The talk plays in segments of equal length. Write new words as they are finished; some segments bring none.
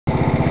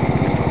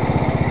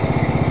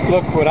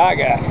Look what I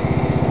got.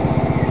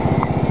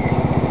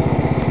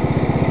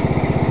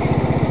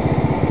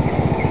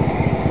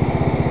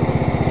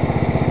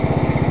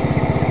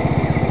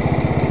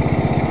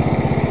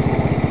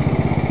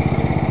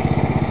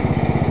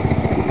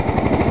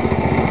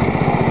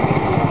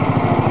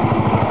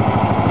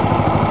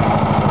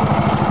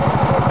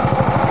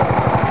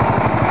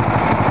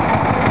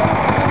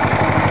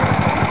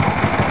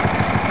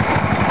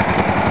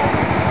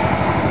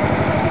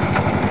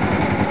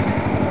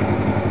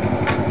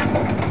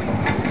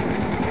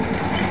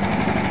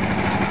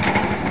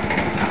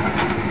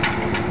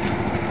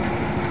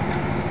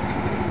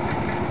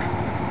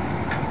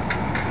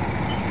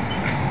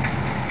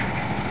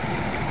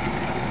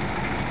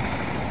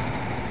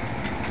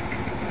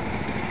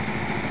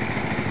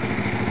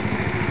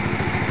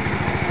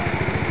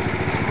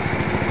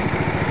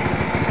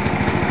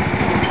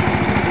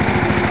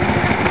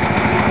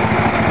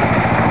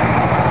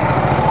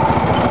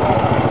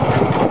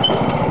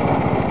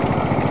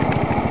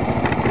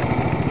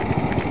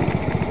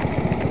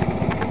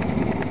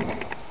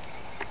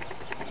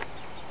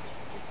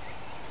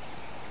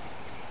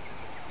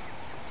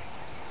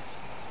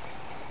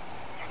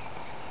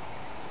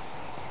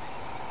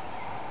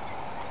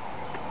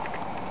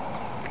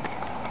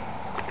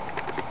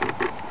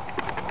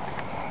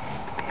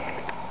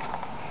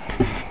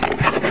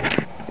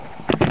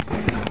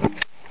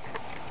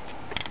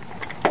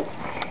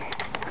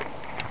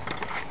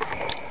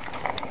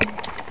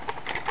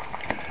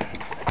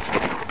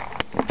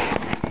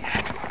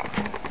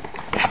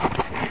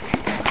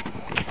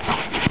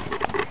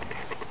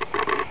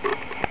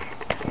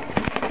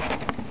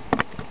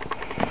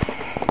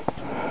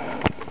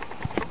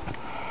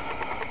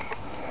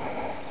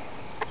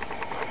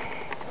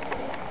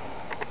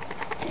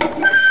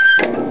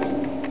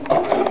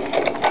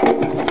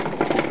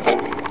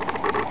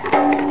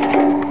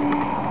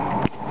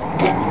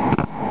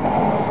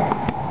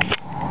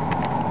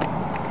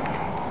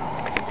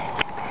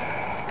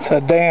 A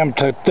damn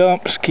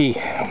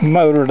Tadumsky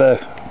motor though.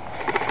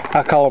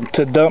 I call them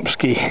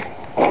Tadumsky.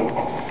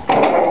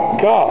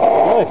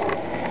 God,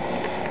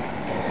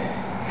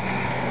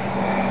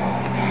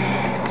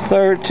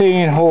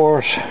 13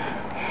 horse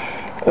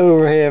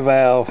overhead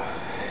valve,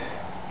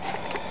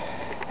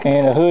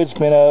 and the hood's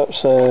been up,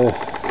 so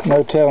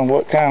no telling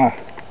what kind of.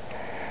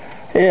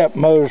 Yep,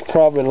 motor's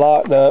probably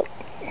locked up.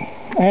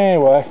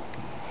 Anyway,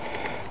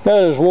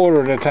 there's water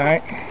in the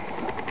tank.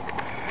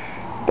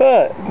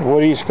 But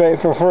what do you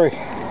expect for free?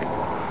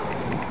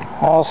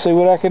 I'll see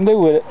what I can do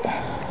with it.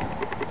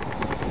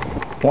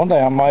 One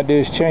thing I might do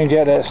is change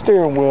out that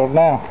steering wheel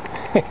now.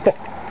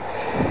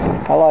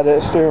 I like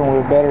that steering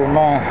wheel better than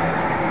mine.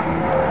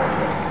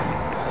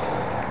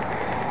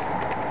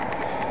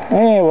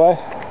 Anyway,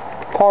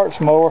 parts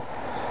mower.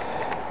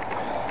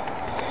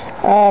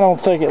 I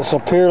don't think it's a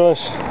Peerless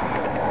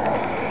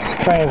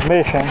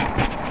transmission.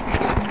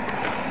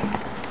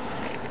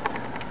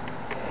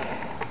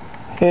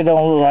 It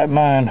don't look like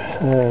mine.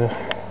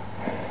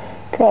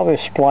 Probably a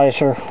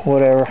splicer,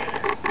 whatever.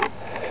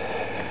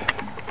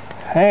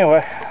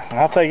 Anyway,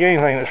 I'll take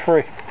anything that's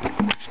free.